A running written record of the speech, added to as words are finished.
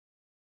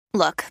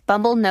Look,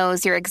 Bumble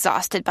knows you're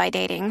exhausted by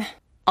dating.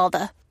 All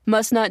the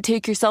must not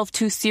take yourself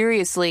too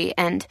seriously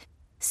and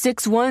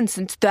 6'1"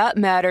 since that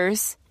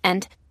matters.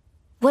 And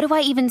what do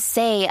I even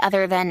say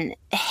other than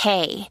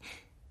hey?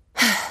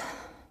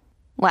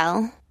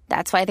 Well,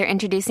 that's why they're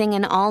introducing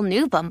an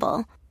all-new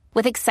Bumble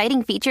with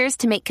exciting features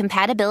to make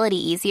compatibility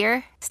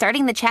easier,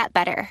 starting the chat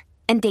better,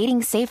 and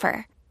dating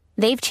safer.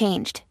 They've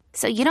changed,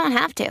 so you don't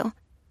have to.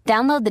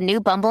 Download the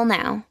new Bumble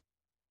now.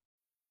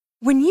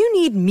 When you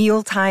need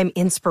mealtime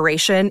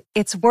inspiration,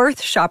 it's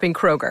worth shopping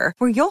Kroger,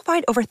 where you'll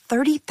find over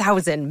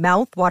 30,000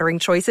 mouth-watering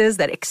choices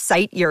that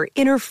excite your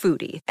inner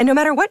foodie. And no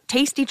matter what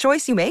tasty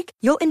choice you make,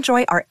 you'll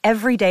enjoy our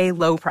everyday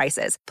low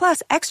prices,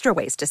 plus extra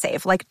ways to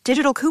save, like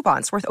digital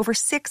coupons worth over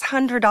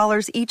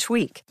 $600 each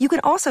week. You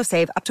can also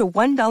save up to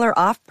 $1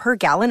 off per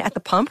gallon at the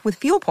pump with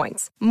fuel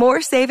points.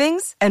 More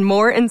savings and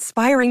more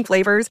inspiring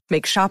flavors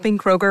make shopping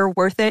Kroger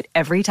worth it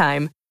every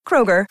time.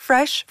 Kroger,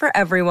 fresh for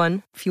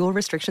everyone. Fuel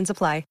restrictions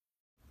apply.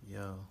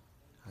 Yo,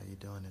 how you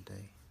doing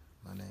today?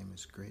 My name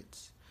is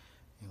Grits,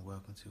 and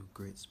welcome to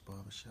Grits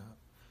Barbershop.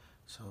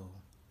 So,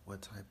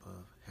 what type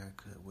of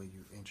haircut were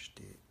you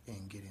interested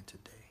in getting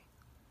today?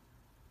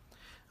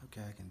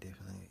 Okay, I can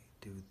definitely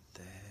do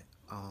that.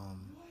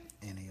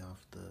 Any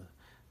off the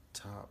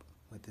top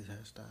with this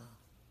hairstyle?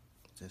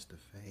 Just a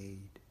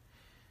fade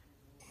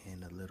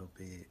and a little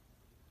bit.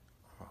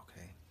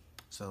 Okay,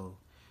 so,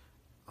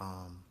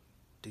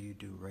 do you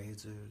do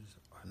razors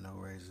or no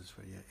razors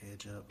for your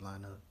edge up,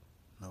 line up?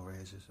 No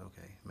razors,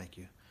 okay. Make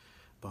you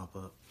bump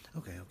up.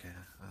 Okay,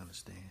 I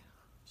understand.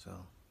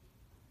 So,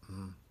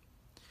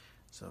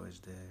 so is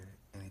there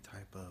any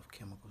type of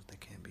chemicals that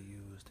can be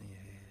used in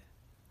your head?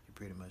 You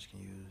pretty much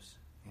can use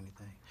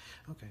anything.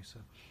 Okay, so,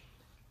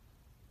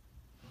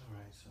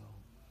 alright, so,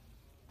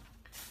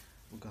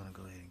 we're gonna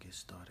go ahead and get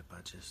started by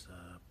just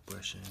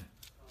brushing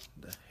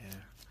the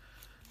hair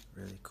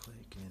really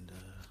quick and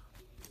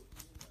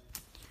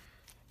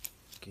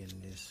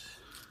getting this.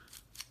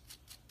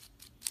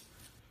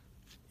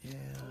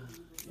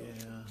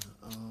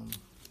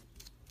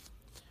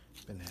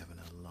 Been having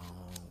a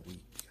long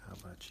week. How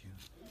about you?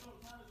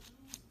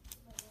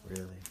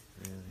 Really?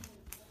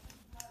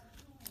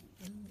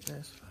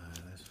 That's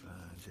fine.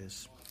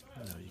 Just,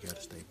 you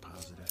gotta stay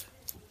positive.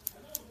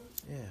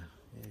 Yeah,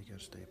 you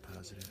gotta stay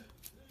positive.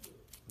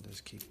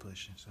 Just keep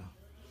pushing, so.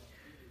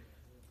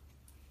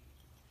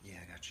 Yeah,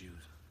 I got you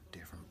a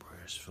different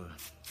brush for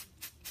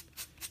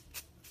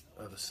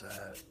other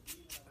side.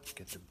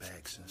 Get the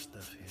backs and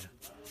stuff here.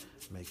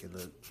 Make it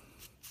look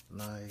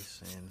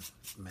nice and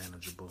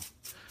manageable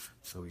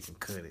so we can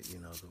cut it,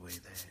 the way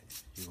that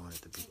you want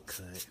it to be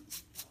cut.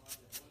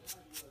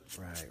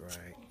 Right.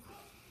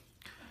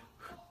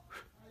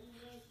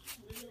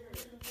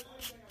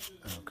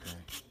 Okay.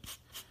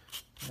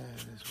 Yeah,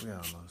 we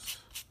almost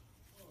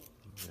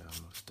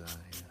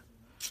done here.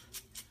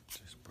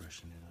 Just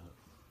brushing it up.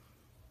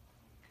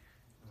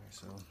 Alright,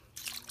 so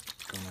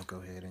gonna go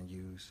ahead and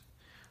use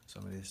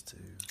some of this to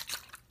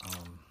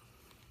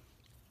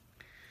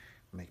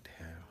make the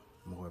hair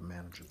more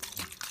manageable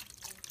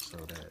so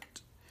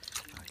that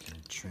I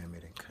can trim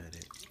it and cut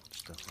it,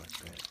 stuff like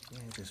that. Yeah,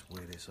 just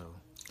wet it so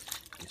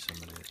get some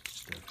of that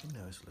stuff.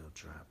 It's a little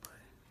dry, but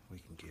we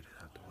can get it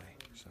out the way.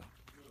 So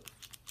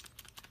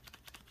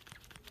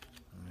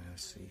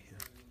let's see here.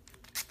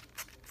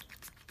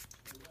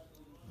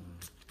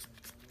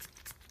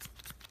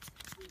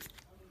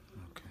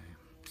 Okay.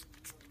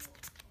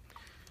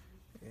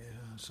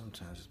 Yeah,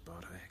 sometimes it's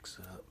about to X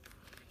up.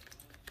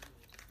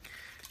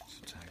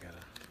 Sometimes I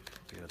gotta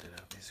build it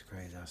up. It's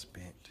crazy. I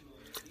spent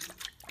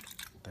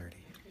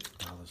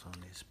 $30 on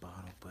this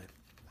bottle, but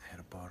I had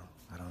a bottle.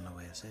 I don't know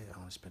what it said. I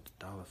only spent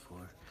 $1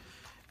 for it,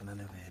 and I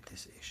never had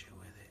this issue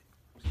with it.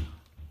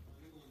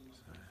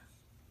 So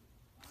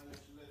all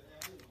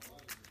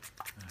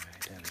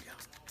right, there we go.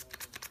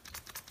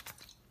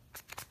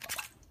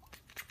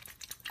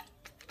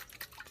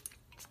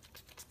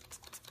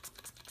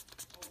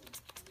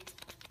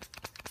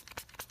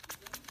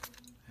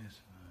 That's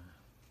fine.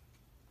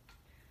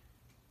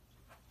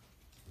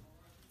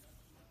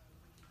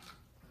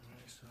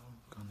 Alright, so I'm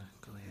gonna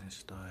go ahead and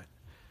start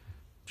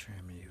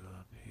trimming you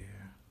up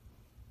here.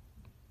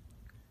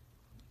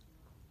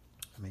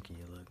 Making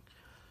you look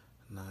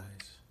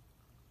nice.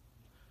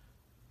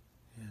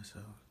 Yeah, so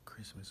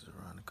Christmas is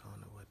around the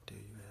corner. What do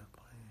you have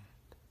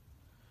planned?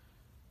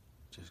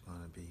 Just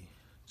gonna be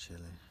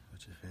chilling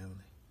with your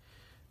family?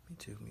 Me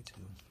too.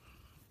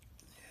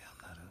 Yeah,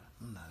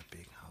 I'm not a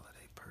big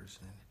holiday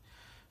person.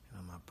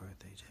 My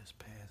birthday just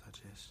passed. I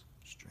just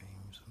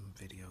streamed some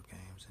video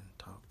games and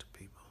talked to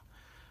people.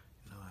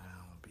 I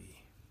don't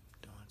be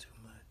doing too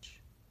much.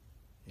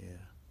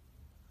 Yeah.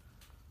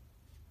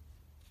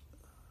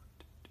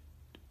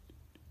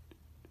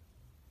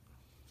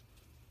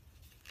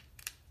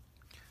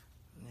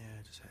 Yeah,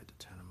 I just had to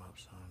turn them up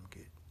some,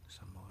 get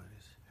some more of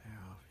this hair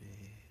off your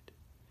head.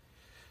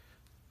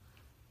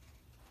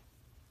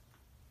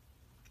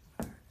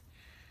 Alright.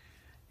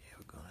 Yeah,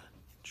 we're gonna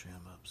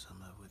trim up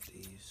some of it with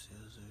these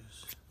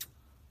scissors.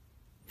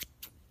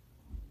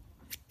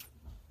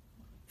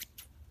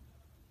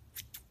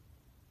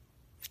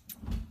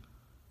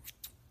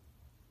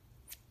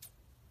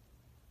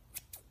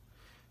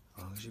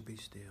 as you be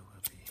still,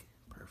 will be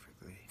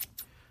perfectly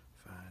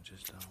fine.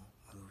 Just don't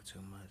move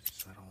too much,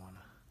 so I don't want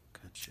to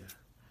cut you,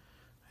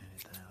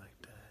 anything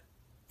like that.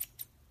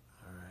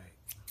 Alright.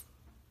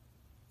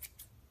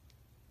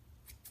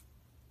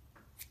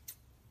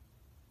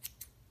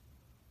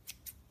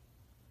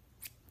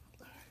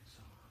 Alright,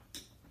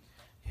 so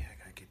yeah, I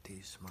gotta get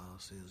these small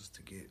scissors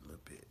to get a little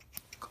bit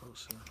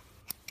closer.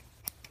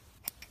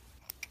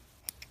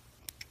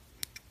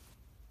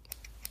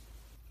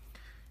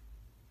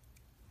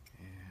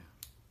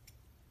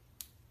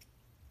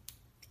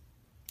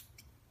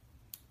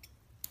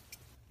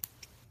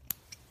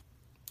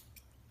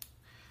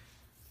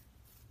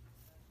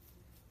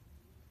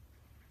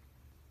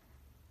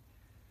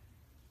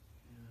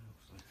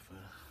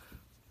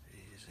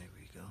 Here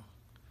we go.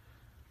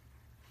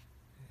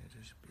 Yeah,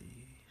 just be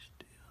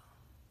still.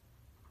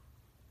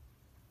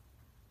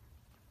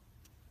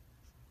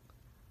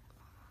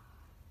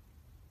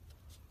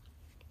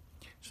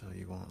 So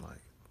you want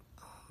like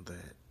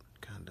that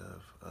kind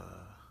of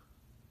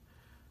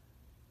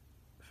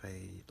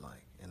fade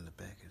like in the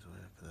back as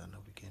well, because I know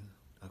we can.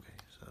 Okay,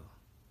 so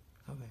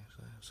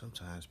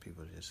sometimes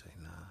people just say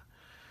nah.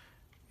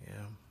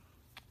 Yeah,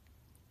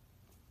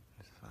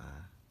 it's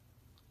fine.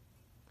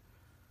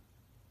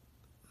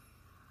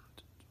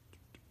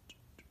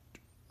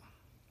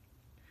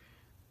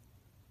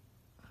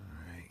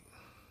 Alright.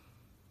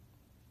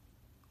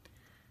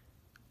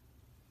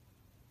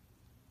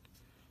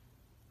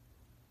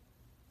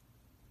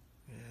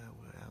 Yeah,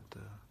 well, after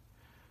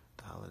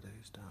the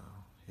holidays down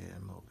here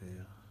in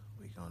Mobile,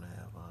 we gonna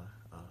have our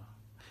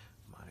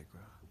Mardi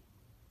Gras.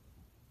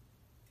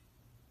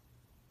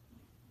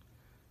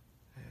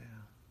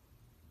 Yeah.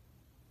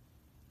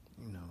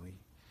 You know, we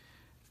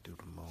do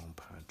the moon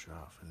pie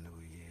drop for New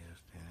Year's,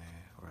 then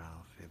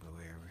around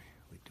February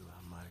we do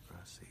our Mardi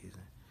Gras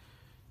season.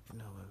 You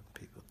know what,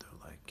 people throw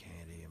like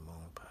candy and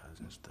moon pies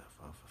and stuff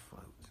off of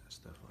floats and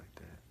stuff like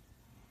that.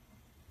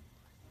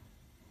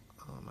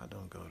 I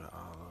don't go to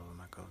all of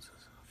them, I go to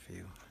a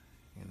few,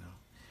 you know.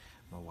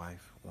 My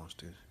wife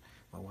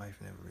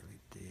never really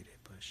did it,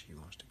 but she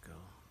wants to go.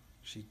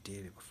 She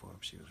did it before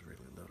she was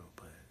really little,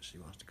 but she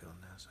wants to go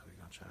now, so we're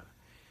gonna try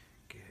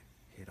to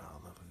hit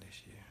all of them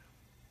this year.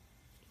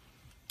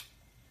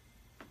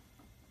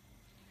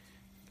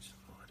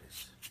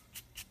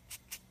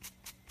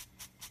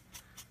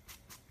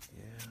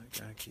 Yeah, I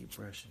gotta keep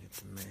brushing it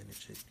to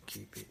manage it,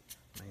 keep it,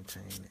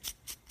 maintain it,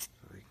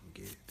 so we can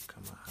get it to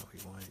come out how we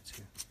want it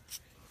to.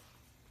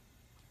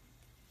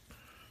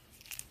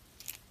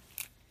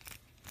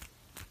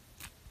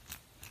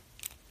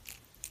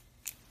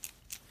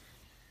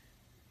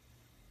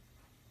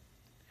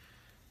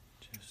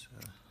 Just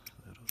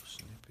a little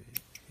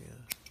snippet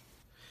here,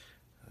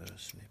 a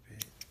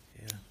snippet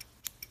here.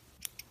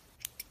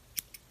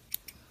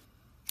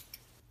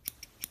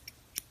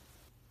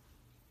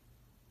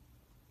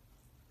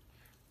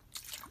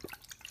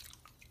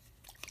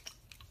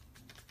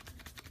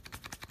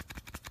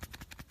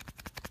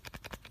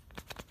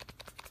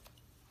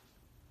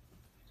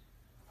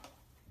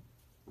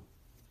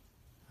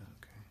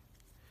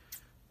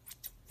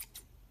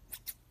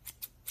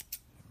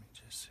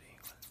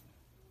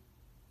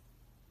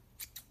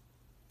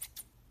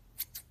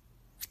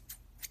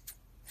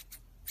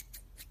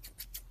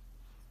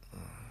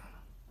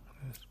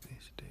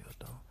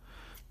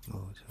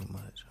 Move too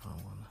much, I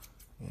don't wanna,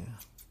 yeah.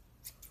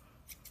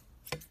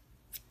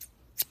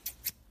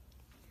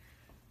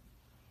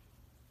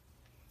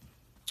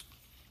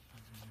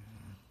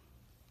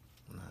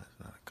 No, it's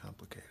not a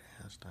complicated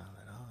hairstyle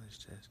at all, it's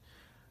just,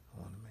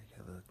 I wanna make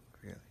it look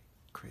really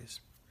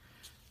crisp,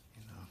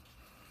 you know.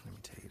 Let me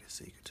tell you the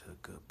secret to a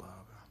good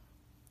barber.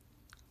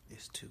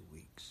 It's 2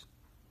 weeks,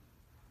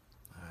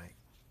 alright?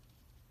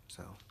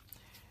 So,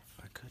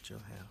 if I cut your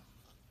hair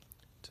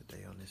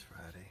today on this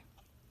Friday,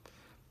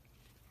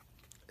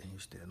 and you're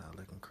still not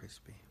looking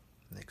crispy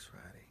next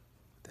Friday,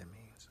 that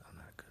means I'm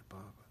not a good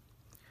barber.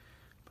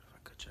 But if I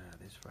cut your hair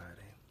this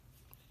Friday,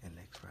 and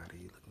next Friday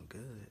you're looking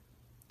good,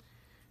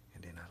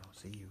 and then I don't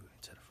see you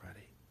until the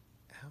Friday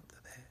after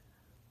that,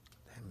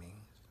 that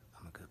means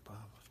I'm a good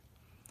barber.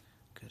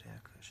 Good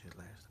haircut should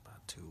last about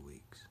 2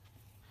 weeks,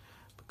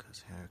 because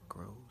hair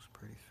grows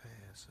pretty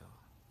fast, so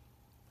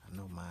I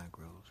know mine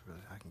grows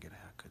really. I can get a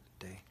haircut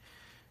today,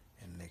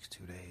 and the next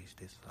 2 days,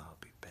 this will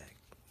all be back.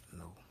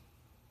 No.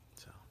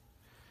 So,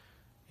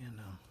 you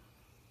know.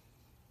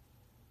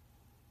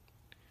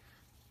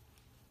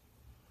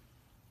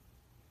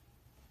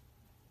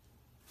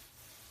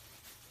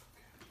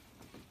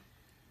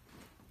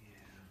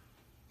 Yeah.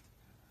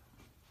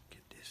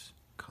 Get this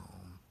comb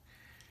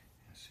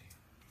and see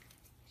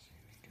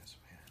we got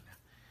some hair now.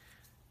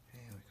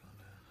 And we're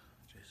gonna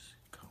just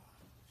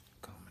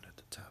comb it at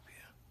the top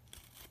here.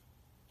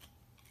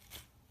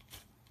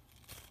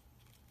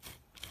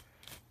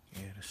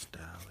 Yeah, to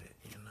style it,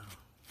 you know,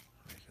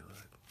 make it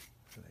look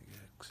really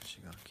good, since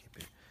you're gonna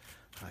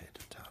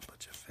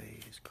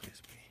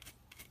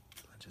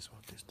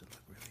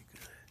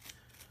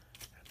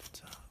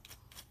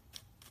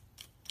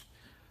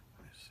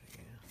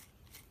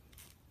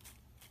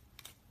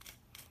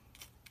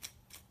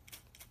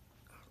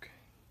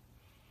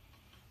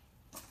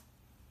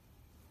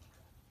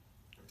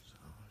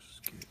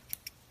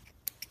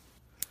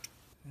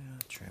Yeah,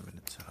 trimming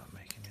the top,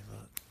 making it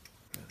look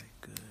really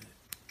good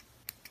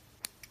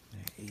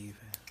and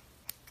even.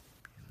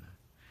 You know.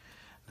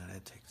 Now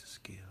that takes a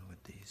skill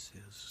with these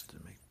scissors to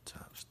make the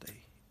top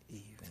stay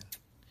even.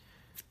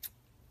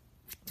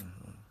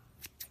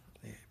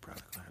 Yeah, you're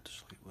probably gonna have to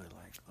sleep with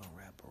like a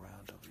wrap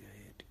around over your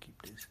head to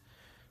keep this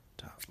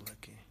top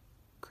looking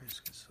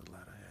crisp. It's a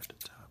lot of hair at the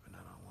top, and I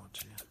don't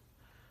want you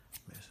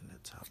messing the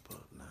top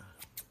up now.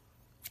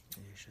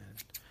 You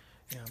should.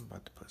 Yeah, I'm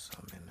about to put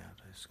something in there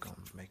that's gonna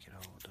make it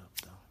hold up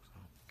though. So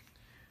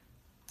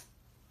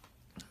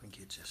let me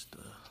get just a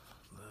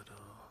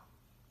little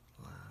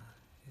line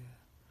here.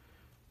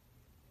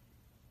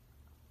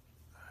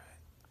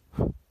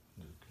 Alright.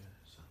 Look good.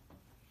 So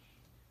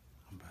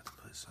I'm about to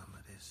put some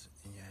of this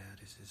in your hair.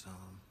 This is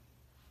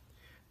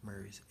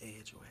Murray's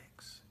Edge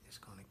Wax. It's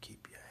gonna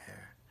keep your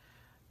hair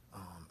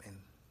in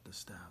the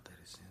style that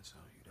it's in, so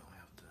you don't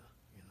have to,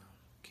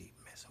 keep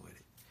messing with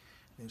it.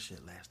 This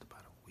should last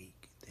about a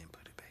week, then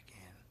put it back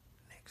in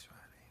next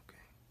Friday,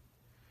 okay?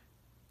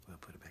 We'll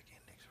put it back in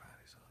next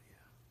Friday, so yeah.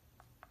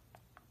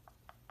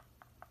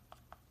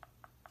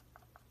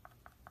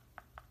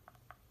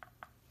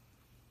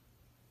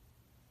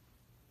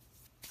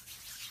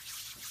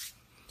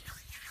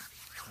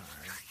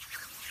 Alright.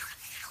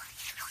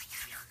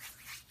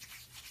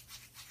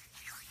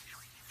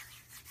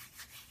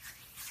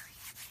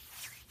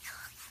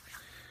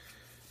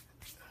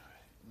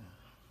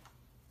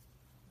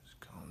 Just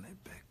comb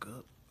that back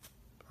up.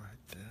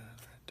 Right there,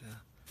 right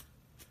there.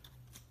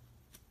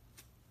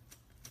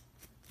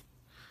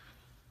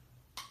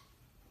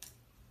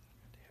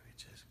 There we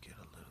just get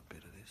a little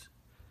bit of this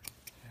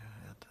hair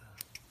at the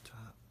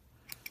top.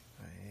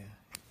 Right here.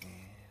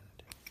 And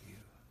you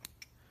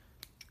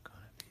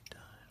gonna be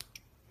done.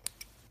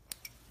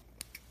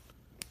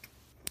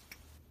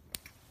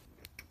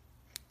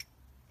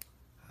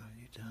 How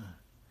you done?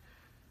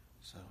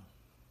 So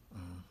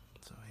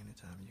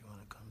anytime you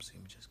wanna come see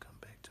me, just come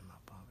back to my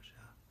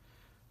barbershop.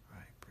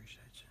 Right,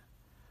 appreciate you.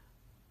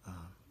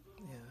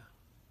 Yeah.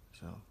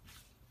 So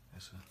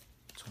that's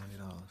 $20.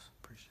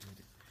 Appreciate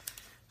it.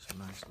 It's a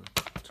nice little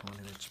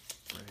 20 that you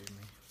sprayed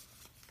me.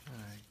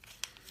 Alright.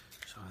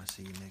 So I'll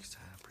see you next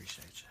time.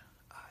 Appreciate you.